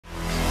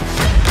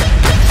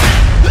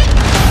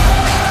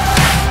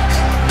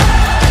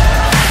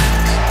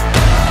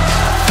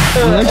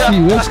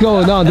Lexie, what's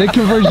going on? They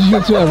converted you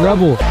into a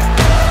rebel.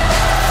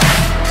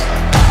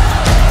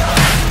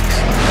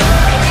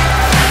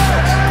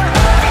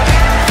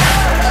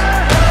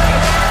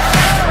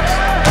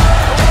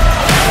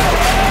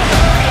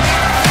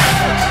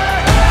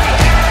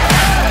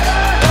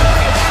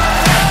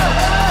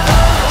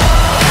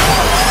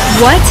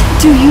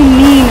 What do you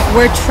mean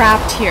we're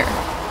trapped here?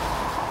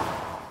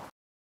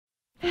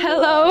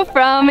 Hello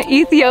from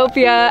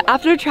Ethiopia.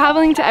 After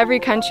traveling to every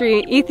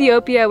country,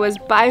 Ethiopia was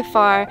by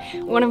far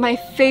one of my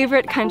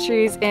favorite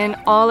countries in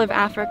all of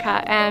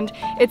Africa, and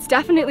it's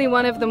definitely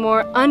one of the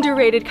more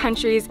underrated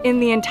countries in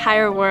the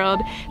entire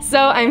world. So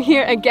I'm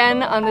here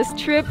again on this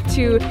trip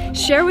to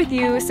share with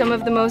you some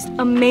of the most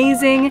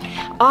amazing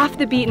off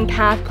the beaten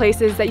path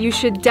places that you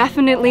should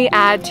definitely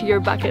add to your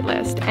bucket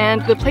list.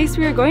 And the place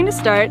we are going to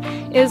start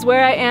is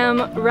where I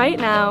am right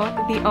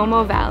now, the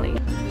Omo Valley.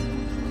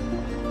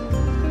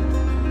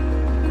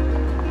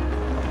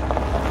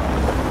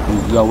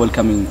 You are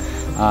welcoming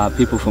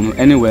people from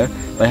anywhere,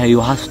 but you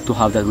have to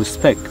have that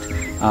respect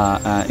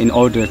in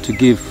order to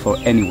give for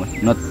anyone,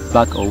 not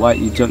black or white.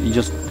 You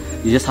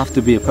just have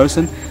to be a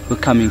person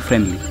becoming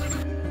friendly.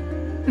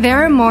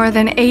 There are more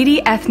than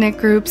 80 ethnic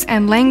groups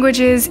and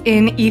languages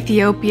in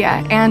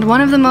Ethiopia, and one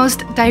of the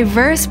most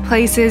diverse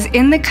places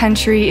in the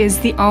country is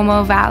the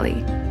Omo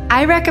Valley.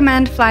 I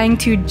recommend flying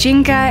to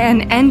Jinka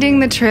and ending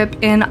the trip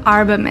in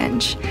Arba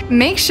Minch.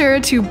 Make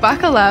sure to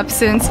buckle up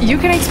since you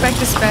can expect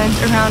to spend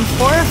around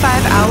 4 or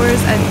 5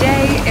 hours a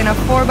day in a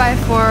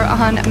 4x4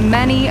 on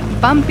many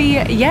bumpy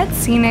yet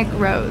scenic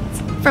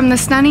roads. From the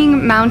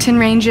stunning mountain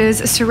ranges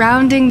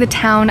surrounding the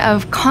town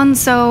of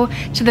Konso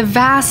to the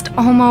vast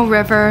Omo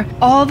River,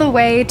 all the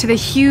way to the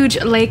huge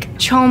Lake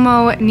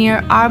Chomo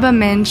near Arba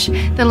Minch,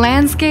 the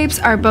landscapes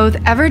are both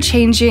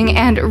ever-changing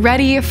and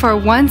ready for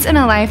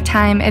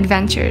once-in-a-lifetime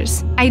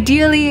adventures.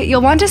 Ideally,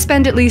 you'll want to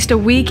spend at least a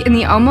week in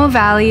the Omo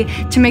Valley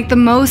to make the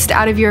most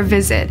out of your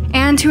visit,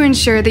 and to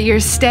ensure that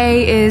your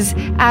stay is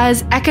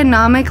as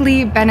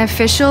economically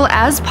beneficial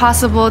as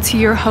possible to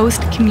your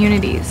host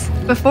communities.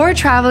 Before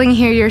traveling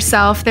here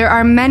yourself, there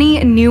are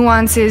many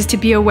nuances to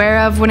be aware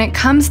of when it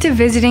comes to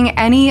visiting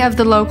any of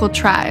the local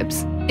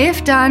tribes.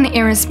 If done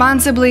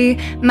irresponsibly,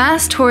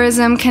 mass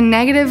tourism can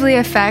negatively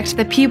affect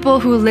the people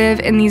who live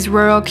in these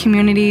rural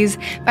communities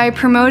by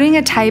promoting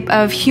a type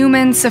of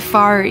human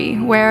safari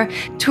where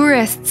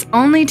tourists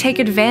only take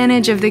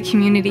advantage of the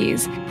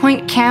communities,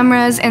 point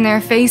cameras in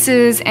their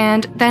faces,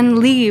 and then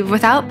leave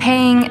without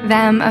paying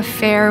them a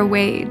fair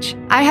wage.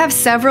 I have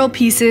several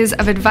pieces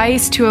of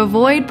advice to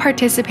avoid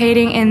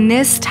participating in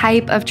this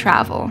type of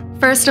travel.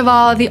 First of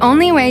all, the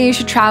only way you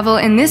should travel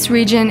in this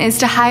region is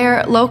to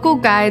hire local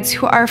guides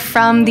who are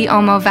from the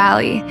Omo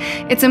Valley.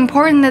 It's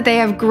important that they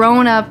have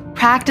grown up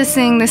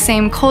practicing the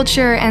same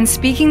culture and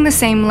speaking the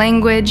same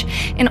language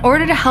in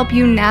order to help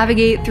you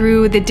navigate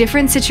through the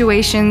different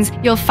situations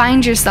you'll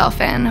find yourself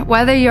in,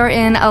 whether you're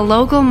in a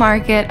local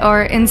market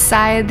or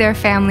inside their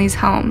family's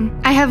home.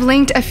 I have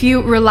linked a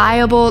few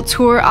reliable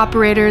tour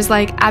operators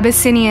like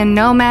Abyssinian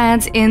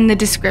Nomads in the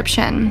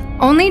description.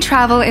 Only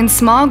travel in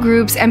small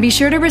groups and be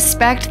sure to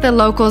respect the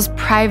locals'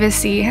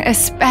 privacy,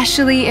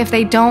 especially if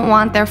they don't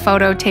want their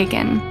photo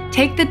taken.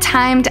 Take the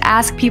time to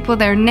ask people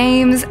their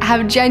names,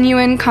 have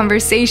genuine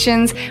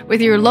conversations with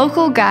your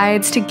local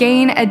guides to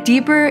gain a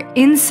deeper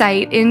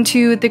insight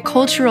into the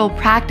cultural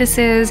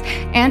practices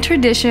and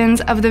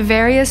traditions of the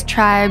various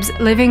tribes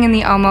living in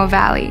the Omo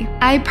Valley.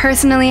 I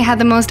personally had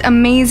the most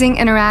amazing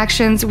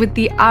interactions with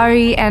the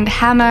Ari and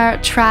Hama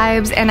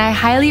tribes, and I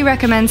highly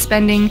recommend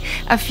spending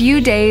a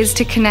few days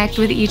to connect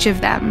with each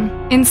of them.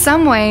 In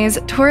some ways,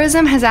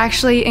 tourism has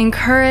actually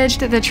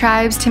encouraged the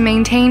tribes to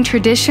maintain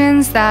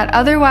traditions that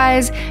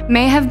otherwise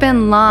may have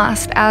been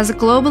lost as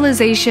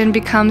globalization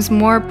becomes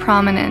more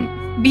prominent.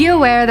 Be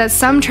aware that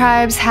some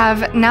tribes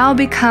have now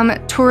become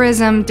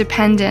tourism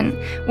dependent,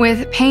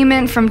 with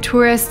payment from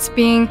tourists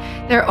being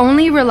their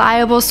only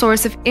reliable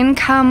source of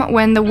income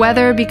when the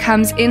weather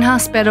becomes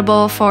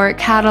inhospitable for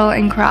cattle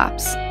and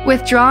crops.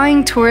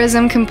 Withdrawing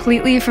tourism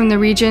completely from the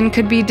region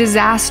could be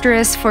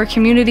disastrous for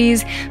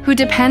communities who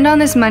depend on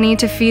this money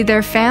to feed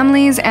their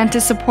families and to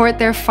support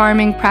their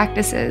farming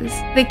practices.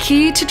 The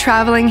key to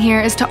traveling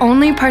here is to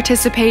only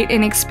participate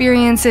in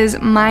experiences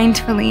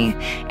mindfully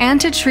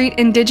and to treat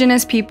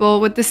indigenous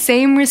people with the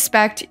same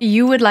respect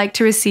you would like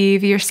to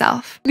receive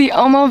yourself. The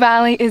Omo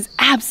Valley is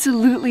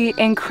absolutely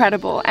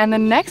incredible, and the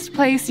next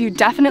place you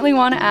definitely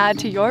want to add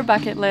to your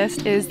bucket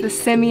list is the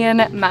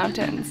Simien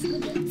Mountains.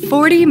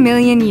 40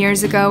 million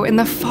years ago, in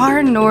the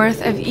far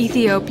north of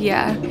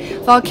Ethiopia,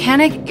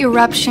 volcanic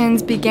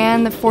eruptions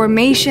began the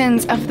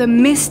formations of the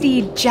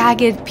misty,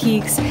 jagged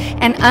peaks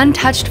and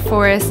untouched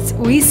forests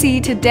we see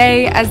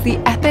today as the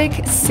epic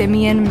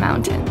Simien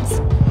Mountains.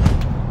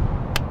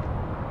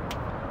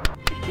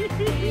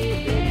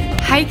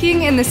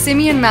 Hiking in the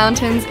Simien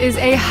Mountains is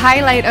a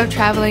highlight of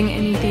traveling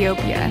in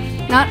Ethiopia,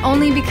 not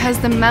only because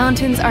the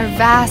mountains are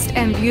vast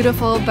and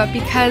beautiful, but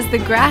because the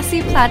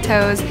grassy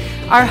plateaus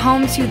are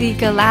home to the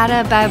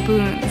Galata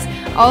baboons,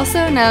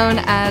 also known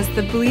as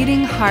the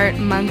bleeding heart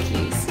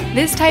monkeys.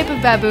 This type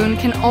of baboon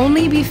can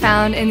only be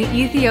found in the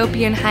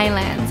Ethiopian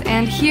highlands,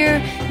 and here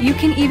you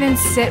can even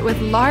sit with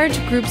large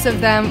groups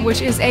of them,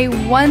 which is a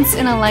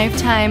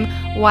once-in-a-lifetime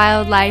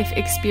wildlife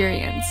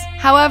experience.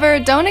 However,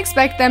 don't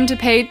expect them to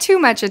pay too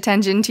much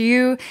attention to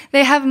you.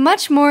 They have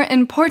much more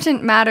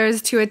important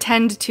matters to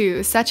attend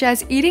to, such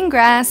as eating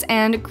grass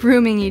and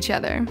grooming each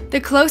other. The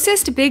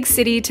closest big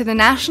city to the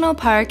national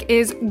park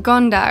is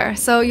Gondar,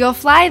 so you'll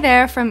fly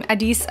there from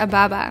Addis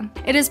Ababa.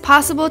 It is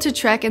possible to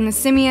trek in the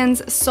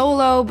Simiens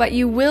solo, but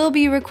you will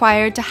be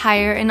required to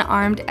hire an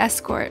armed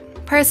escort.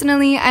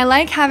 Personally, I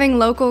like having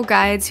local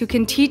guides who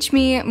can teach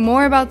me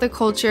more about the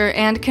culture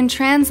and can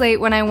translate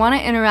when I want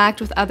to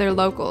interact with other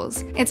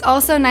locals. It's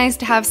also nice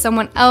to have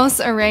someone else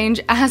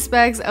arrange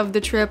aspects of the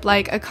trip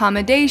like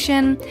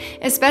accommodation,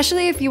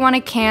 especially if you want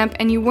to camp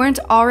and you weren't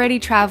already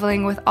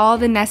traveling with all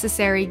the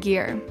necessary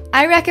gear.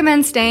 I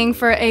recommend staying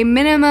for a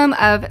minimum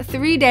of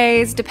 3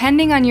 days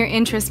depending on your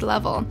interest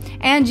level,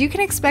 and you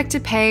can expect to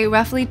pay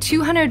roughly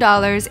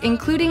 $200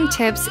 including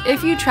tips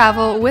if you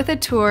travel with a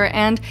tour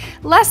and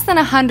less than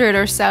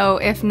 $100 or so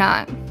if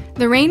not.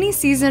 The rainy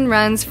season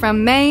runs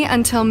from May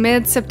until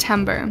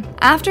mid-September.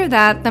 After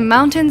that, the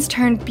mountains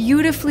turn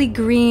beautifully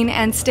green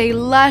and stay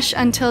lush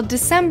until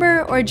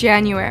December or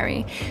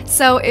January.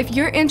 So if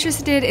you're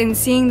interested in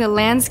seeing the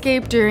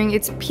landscape during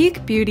its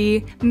peak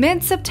beauty,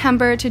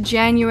 mid-September to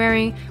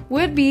January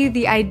would be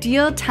the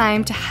ideal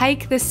time to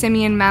hike the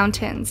Simien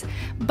Mountains.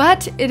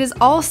 But it is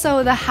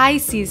also the high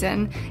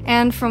season,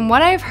 and from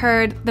what I've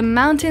heard, the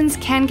mountains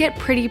can get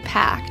pretty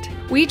packed.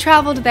 We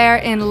traveled there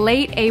in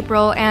late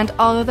April, and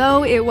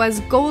although it was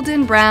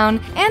golden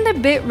brown and a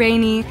bit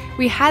rainy,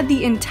 we had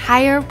the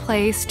entire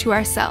place to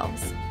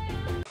ourselves.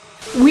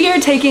 We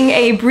are taking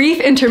a brief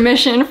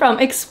intermission from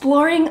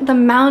exploring the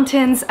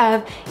mountains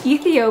of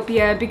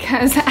Ethiopia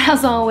because,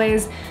 as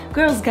always,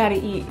 girls gotta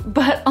eat,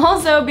 but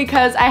also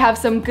because I have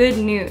some good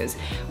news.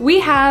 We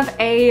have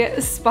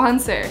a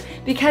sponsor.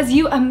 Because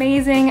you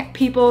amazing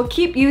people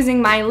keep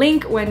using my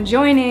link when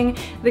joining,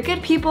 the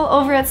good people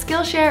over at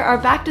Skillshare are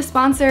back to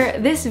sponsor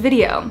this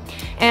video.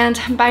 And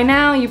by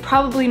now, you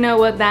probably know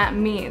what that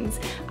means.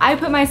 I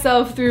put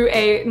myself through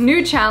a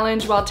new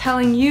challenge while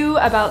telling you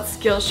about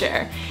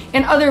Skillshare.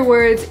 In other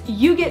words,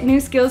 you get new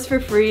skills for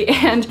free,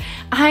 and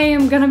I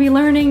am gonna be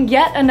learning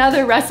yet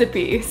another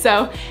recipe,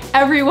 so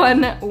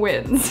everyone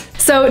wins.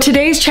 So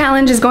today's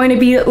challenge is going to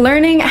be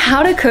learning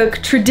how to cook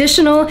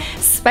traditional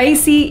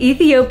spicy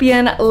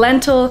Ethiopian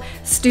lentil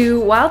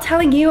stew while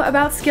telling you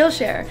about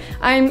Skillshare.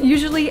 I'm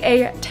usually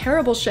a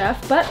terrible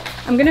chef, but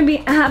I'm gonna be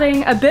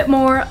adding a bit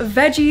more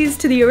veggies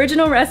to the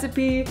original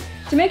recipe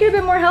to make it a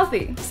bit more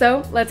healthy.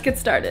 So let's get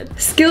started.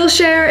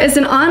 Skillshare is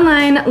an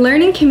online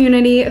learning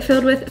community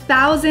filled with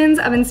thousands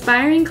of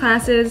inspiring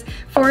classes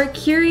for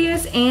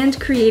curious and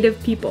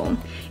creative people.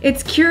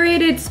 It's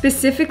curated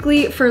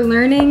specifically for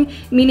learning,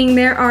 meaning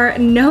there are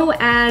no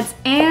ads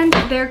and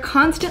they're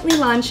constantly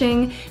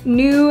launching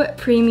new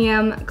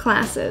premium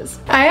classes.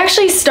 I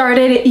actually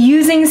started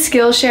using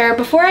Skillshare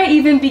before I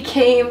even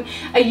became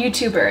a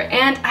YouTuber,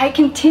 and I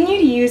continue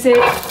to use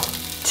it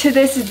to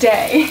this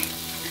day.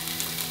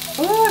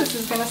 Ooh, this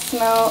is gonna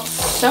smell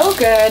so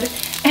good.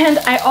 And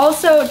I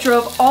also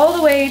drove all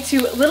the way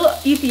to Little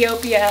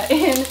Ethiopia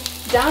in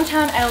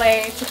downtown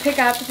LA to pick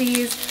up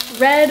these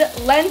red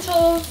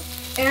lentils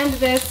and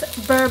this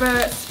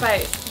Berber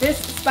spice. This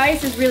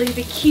spice is really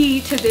the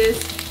key to this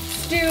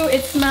stew.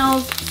 It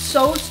smells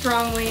so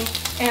strongly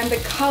and the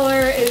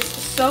color is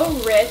so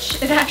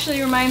rich. It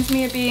actually reminds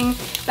me of being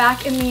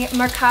back in the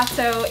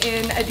Mercato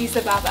in Addis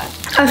Ababa.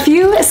 A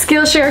few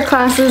Skillshare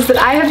classes that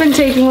I have been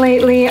taking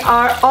lately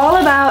are all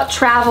about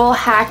travel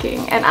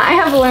hacking, and I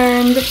have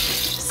learned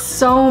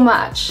so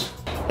much.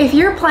 If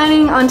you're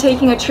planning on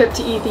taking a trip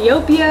to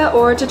Ethiopia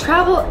or to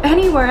travel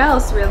anywhere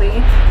else really,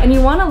 and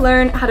you want to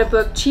learn how to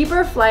book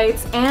cheaper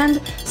flights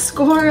and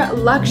score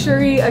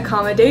luxury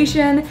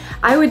accommodation,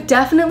 I would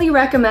definitely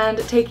recommend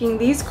taking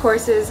these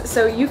courses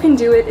so you can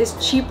do it as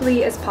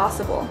cheaply as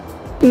possible.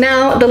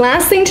 Now, the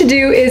last thing to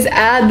do is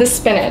add the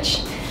spinach.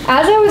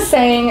 As I was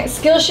saying,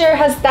 Skillshare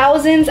has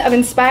thousands of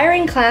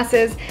inspiring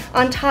classes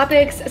on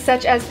topics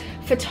such as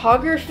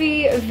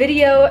photography,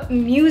 video,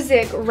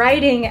 music,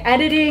 writing,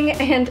 editing,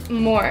 and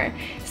more.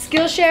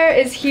 Skillshare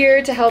is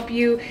here to help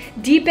you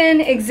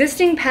deepen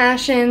existing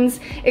passions,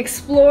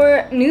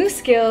 explore new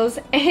skills,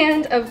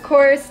 and of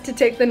course, to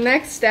take the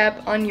next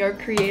step on your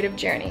creative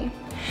journey.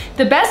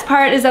 The best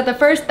part is that the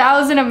first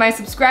 1,000 of my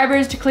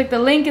subscribers to click the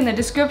link in the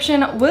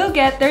description will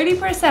get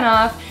 30%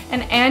 off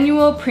an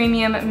annual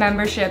premium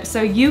membership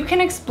so you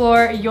can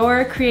explore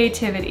your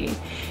creativity.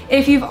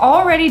 If you've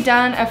already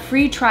done a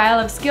free trial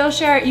of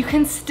Skillshare, you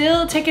can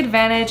still take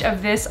advantage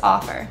of this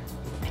offer.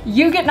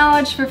 You get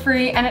knowledge for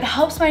free, and it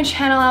helps my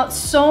channel out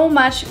so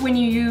much when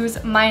you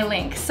use my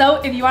link.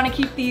 So if you want to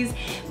keep these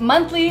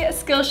monthly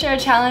Skillshare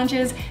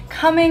challenges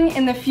coming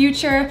in the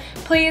future,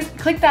 please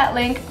click that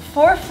link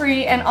for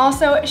free and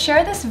also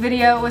share this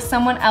video with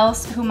someone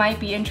else who might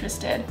be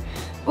interested.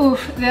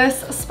 Oof,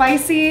 this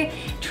spicy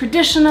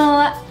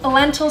traditional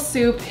lentil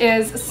soup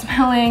is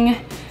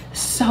smelling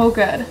so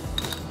good.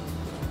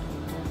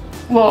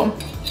 Whoa,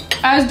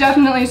 that is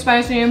definitely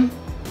spicy.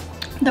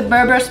 The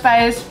Berber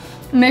spice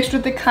mixed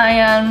with the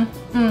cayenne.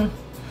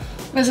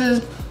 This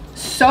is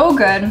so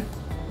good.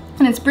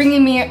 And it's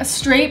bringing me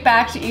straight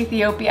back to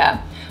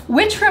Ethiopia.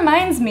 Which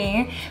reminds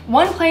me,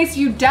 one place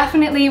you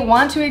definitely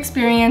want to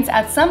experience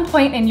at some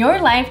point in your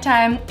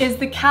lifetime is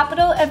the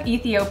capital of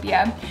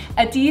Ethiopia,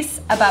 Addis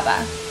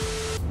Ababa.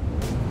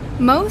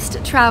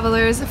 Most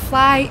travelers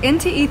fly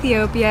into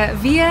Ethiopia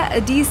via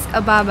Addis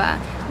Ababa,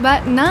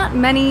 but not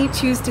many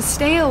choose to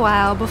stay a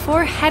while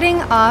before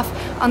heading off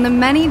on the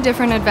many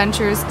different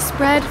adventures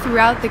spread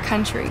throughout the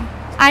country.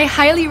 I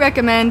highly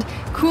recommend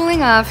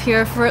cooling off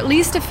here for at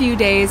least a few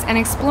days and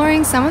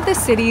exploring some of the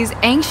city's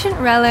ancient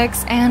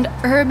relics and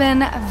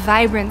urban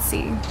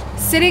vibrancy.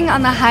 Sitting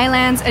on the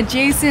highlands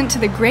adjacent to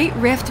the Great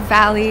Rift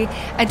Valley,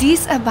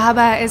 Addis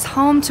Ababa is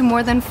home to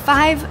more than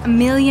 5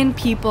 million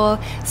people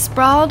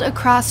sprawled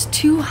across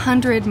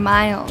 200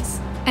 miles.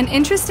 An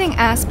interesting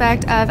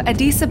aspect of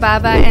Addis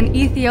Ababa and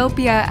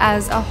Ethiopia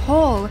as a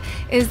whole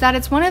is that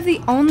it's one of the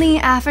only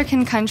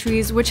African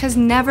countries which has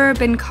never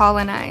been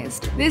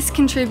colonized. This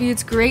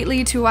contributes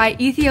greatly to why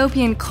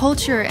Ethiopian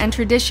culture and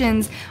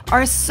traditions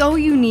are so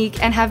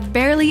unique and have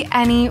barely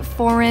any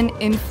foreign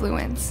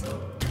influence.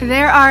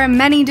 There are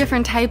many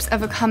different types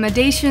of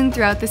accommodation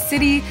throughout the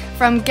city,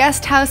 from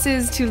guest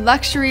houses to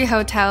luxury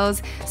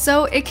hotels,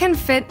 so it can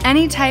fit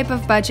any type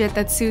of budget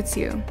that suits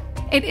you.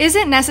 It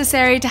isn't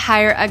necessary to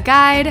hire a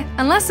guide,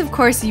 unless of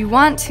course you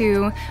want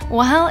to,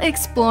 while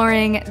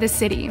exploring the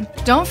city.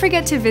 Don't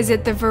forget to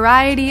visit the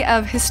variety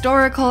of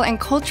historical and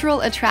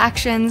cultural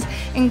attractions,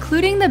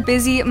 including the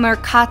busy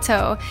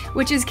Mercato,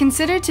 which is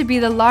considered to be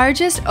the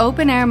largest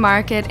open-air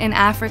market in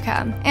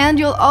Africa. And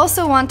you'll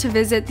also want to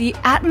visit the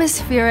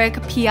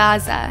atmospheric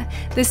Piazza,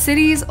 the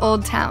city's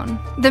old town.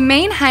 The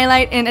main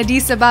highlight in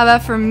Addis Ababa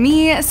for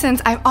me,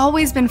 since I've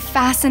always been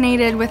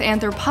fascinated with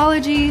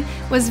anthropology,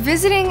 was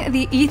visiting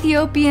the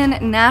Ethiopian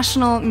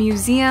National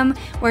Museum,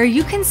 where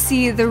you can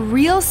see the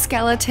real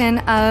skeleton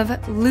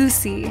of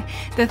Lucy,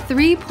 the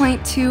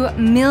 3.2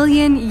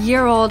 million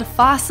year old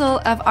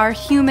fossil of our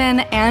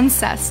human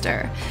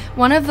ancestor,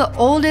 one of the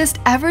oldest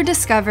ever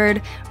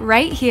discovered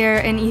right here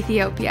in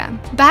Ethiopia.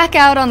 Back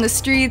out on the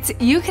streets,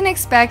 you can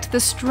expect the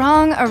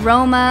strong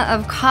aroma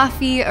of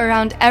coffee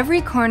around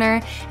every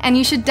corner, and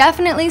you should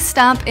definitely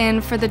stop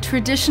in for the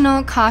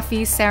traditional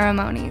coffee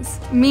ceremonies.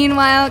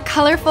 Meanwhile,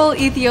 colorful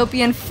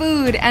Ethiopian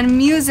food and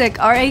music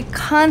are a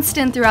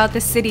constant throughout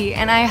the city,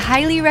 and I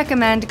highly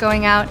recommend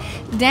going out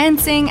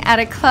dancing at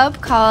a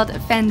club called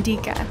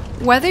Fandika.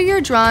 Whether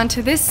you're drawn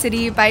to this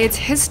city by its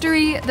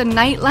history, the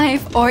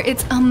nightlife, or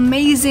its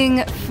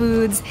amazing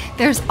foods,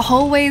 there's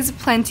always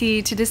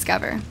plenty to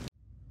discover.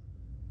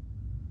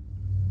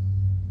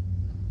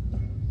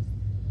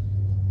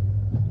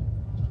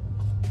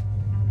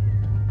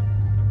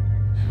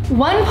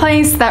 One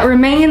place that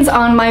remains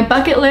on my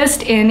bucket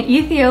list in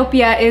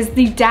Ethiopia is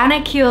the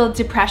Danakil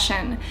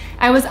Depression.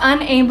 I was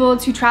unable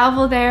to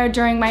travel there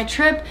during my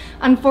trip,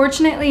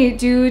 unfortunately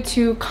due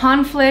to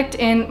conflict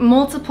in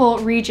multiple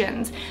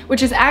regions,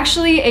 which is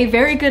actually a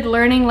very good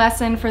learning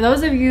lesson for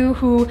those of you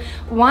who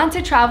want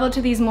to travel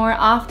to these more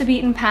off the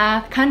beaten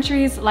path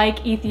countries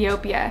like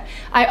Ethiopia.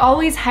 I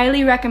always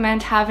highly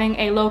recommend having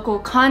a local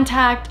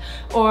contact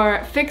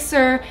or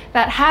fixer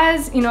that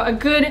has, a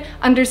good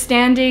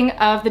understanding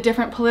of the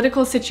different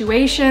political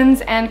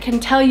situations and can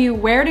tell you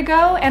where to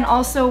go and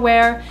also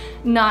where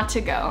not to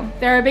go.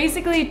 There are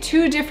basically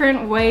two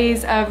different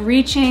ways of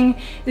reaching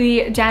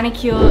the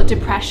Danakil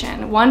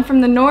Depression, one from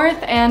the north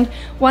and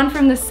one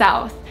from the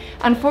south.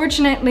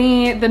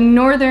 Unfortunately, the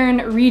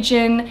northern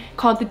region,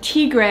 called the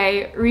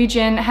Tigray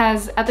region,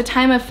 has, at the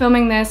time of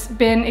filming this,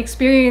 been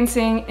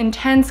experiencing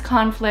intense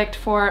conflict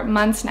for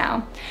months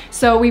now.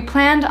 So we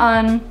planned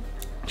on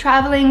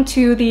traveling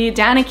to the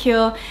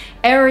Danakil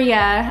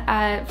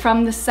area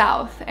from the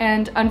south,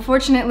 and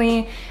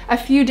unfortunately a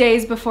few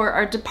days before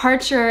our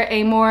departure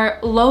a more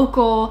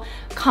local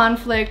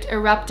conflict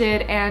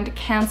erupted and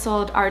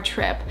canceled our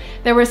trip.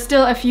 There were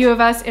still a few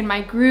of us in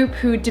my group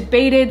who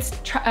debated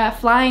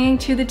flying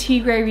to the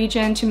Tigray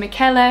region to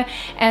Mekelle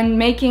and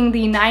making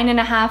the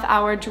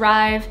 9.5-hour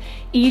drive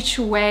each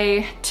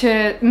way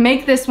to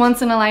make this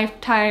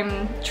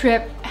once-in-a-lifetime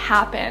trip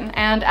happen.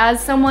 And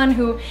as someone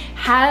who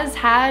has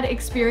had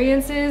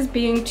experiences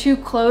being too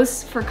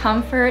close for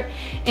comfort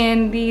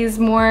in these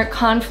more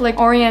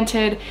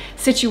conflict-oriented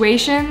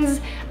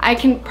situations, I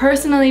can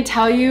personally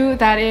tell you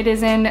that it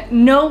is in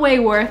no way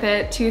worth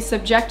it to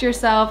subject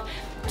yourself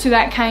to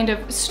that kind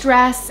of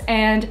stress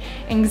and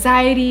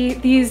anxiety.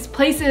 These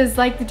places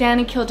like the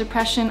Danakil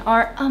Depression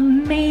are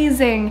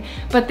amazing,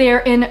 but they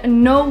are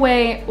in no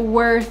way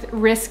worth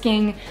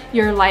risking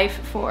your life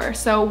for.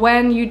 So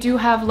when you do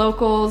have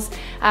locals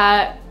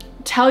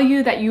tell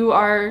you that you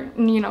are,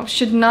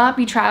 should not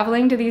be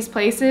traveling to these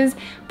places,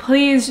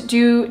 please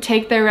do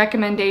take their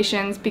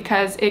recommendations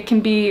because it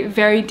can be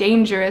very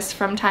dangerous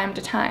from time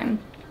to time.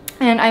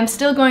 And I'm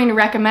still going to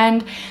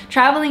recommend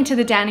traveling to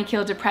the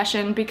Danakil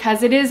Depression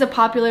because it is a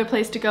popular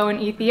place to go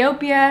in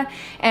Ethiopia,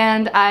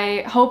 and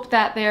I hope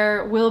that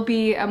there will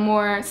be a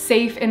more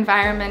safe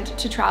environment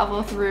to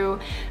travel through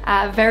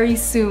very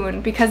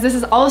soon, because this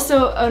is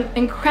also an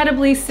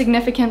incredibly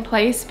significant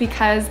place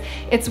because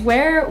it's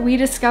where we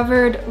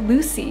discovered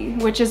Lucy,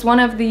 which is one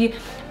of the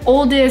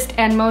oldest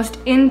and most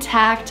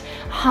intact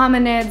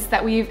hominids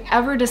that we've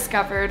ever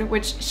discovered,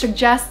 which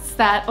suggests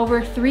that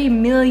over 3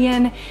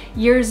 million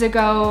years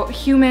ago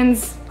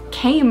humans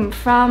came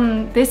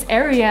from this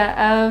area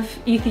of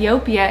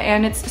Ethiopia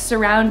and its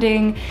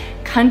surrounding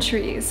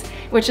countries,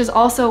 which is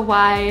also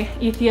why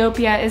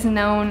Ethiopia is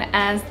known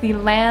as the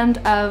land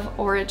of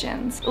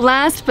origins.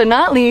 Last but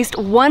not least,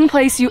 one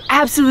place you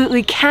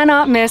absolutely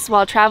cannot miss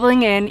while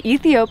traveling in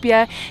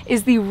Ethiopia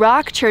is the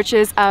Rock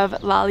Churches of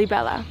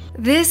Lalibela.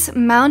 This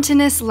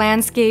mountainous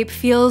landscape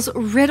feels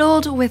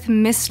riddled with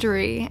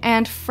mystery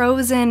and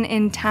frozen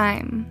in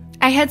time.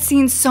 I had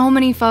seen so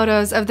many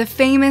photos of the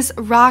famous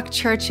rock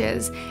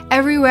churches,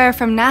 everywhere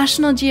from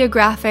National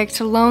Geographic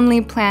to Lonely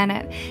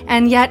Planet,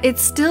 and yet it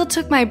still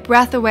took my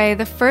breath away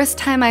the first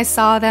time I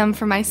saw them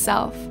for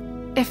myself.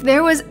 If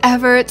there was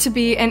ever to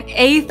be an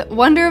 8th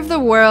wonder of the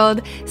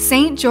world,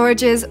 St.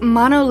 George's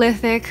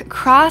monolithic,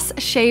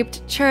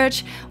 cross-shaped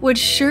church would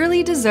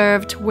surely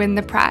deserve to win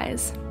the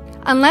prize.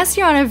 Unless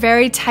you're on a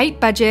very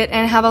tight budget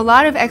and have a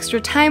lot of extra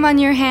time on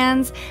your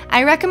hands,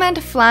 I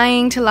recommend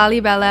flying to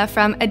Lalibela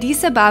from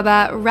Addis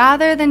Ababa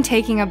rather than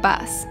taking a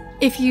bus.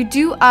 If you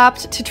do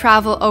opt to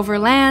travel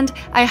overland,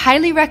 I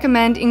highly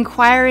recommend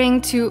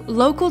inquiring to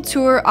local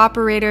tour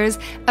operators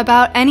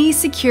about any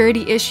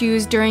security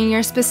issues during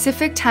your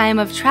specific time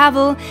of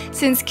travel,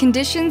 since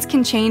conditions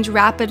can change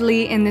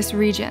rapidly in this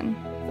region.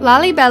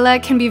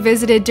 Lalibela can be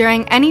visited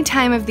during any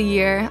time of the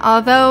year,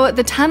 although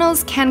the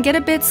tunnels can get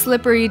a bit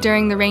slippery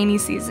during the rainy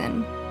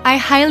season. I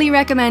highly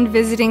recommend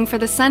visiting for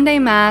the Sunday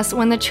Mass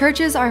when the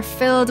churches are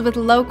filled with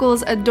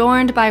locals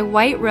adorned by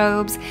white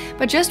robes,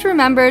 but just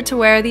remember to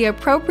wear the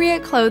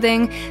appropriate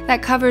clothing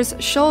that covers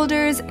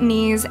shoulders,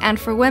 knees, and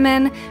for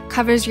women,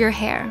 covers your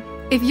hair.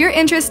 If you're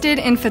interested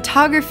in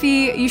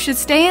photography, you should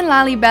stay in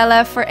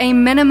Lalibela for a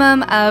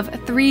minimum of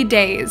 3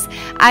 days.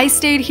 I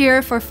stayed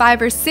here for 5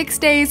 or 6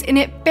 days and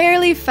it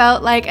barely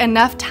felt like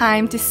enough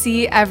time to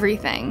see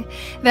everything.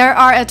 There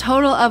are a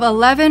total of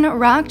 11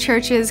 rock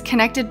churches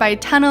connected by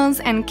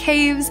tunnels and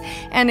caves,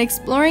 and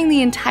exploring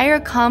the entire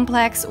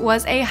complex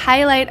was a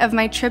highlight of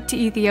my trip to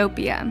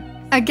Ethiopia.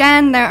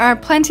 Again, there are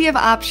plenty of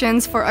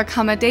options for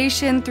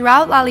accommodation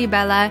throughout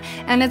Lalibela,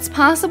 and it's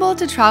possible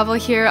to travel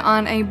here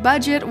on a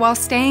budget while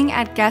staying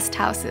at guest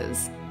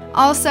houses.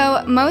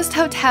 Also, most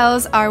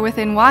hotels are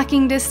within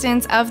walking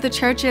distance of the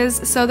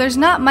churches, so there's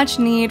not much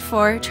need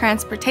for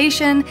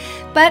transportation,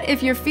 but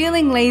if you're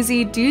feeling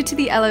lazy due to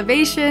the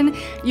elevation,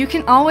 you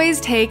can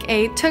always take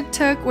a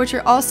tuk-tuk, which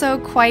are also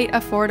quite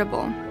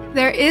affordable.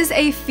 There is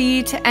a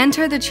fee to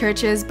enter the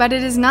churches, but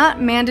it is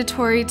not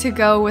mandatory to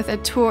go with a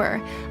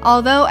tour,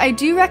 although I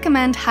do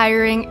recommend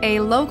hiring a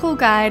local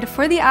guide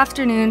for the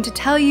afternoon to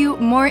tell you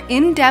more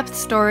in-depth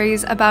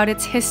stories about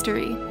its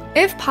history.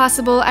 If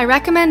possible, I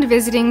recommend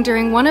visiting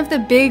during one of the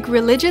big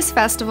religious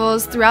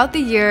festivals throughout the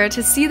year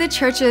to see the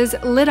churches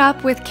lit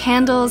up with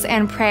candles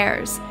and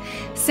prayers.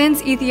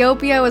 Since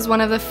Ethiopia was one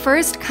of the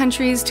first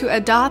countries to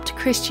adopt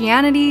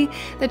Christianity,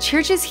 the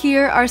churches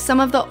here are some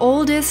of the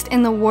oldest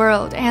in the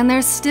world, and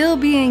they're still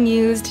being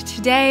used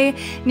today,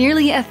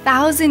 nearly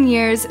 1,000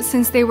 years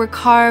since they were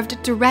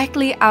carved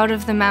directly out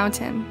of the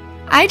mountain.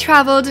 I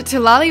traveled to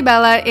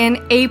Lalibela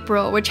in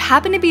April, which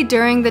happened to be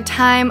during the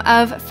time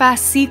of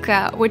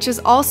Fasika, which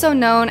is also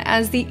known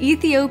as the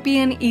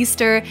Ethiopian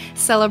Easter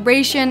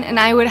celebration, and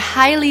I would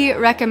highly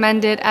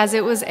recommend it as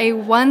it was a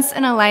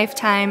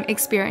once-in-a-lifetime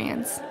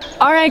experience.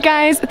 Alright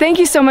guys, thank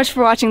you so much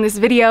for watching this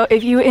video.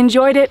 If you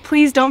enjoyed it,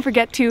 please don't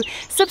forget to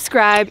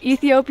subscribe.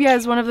 Ethiopia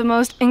is one of the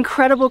most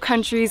incredible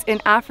countries in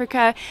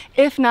Africa,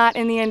 if not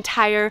in the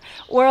entire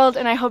world,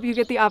 and I hope you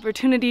get the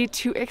opportunity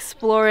to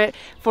explore it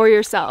for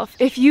yourself.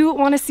 If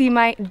you want to see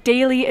my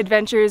daily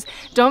adventures,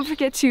 don't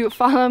forget to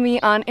follow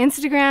me on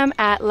Instagram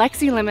at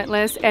Lexie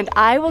Limitless, and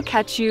I will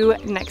catch you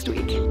next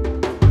week.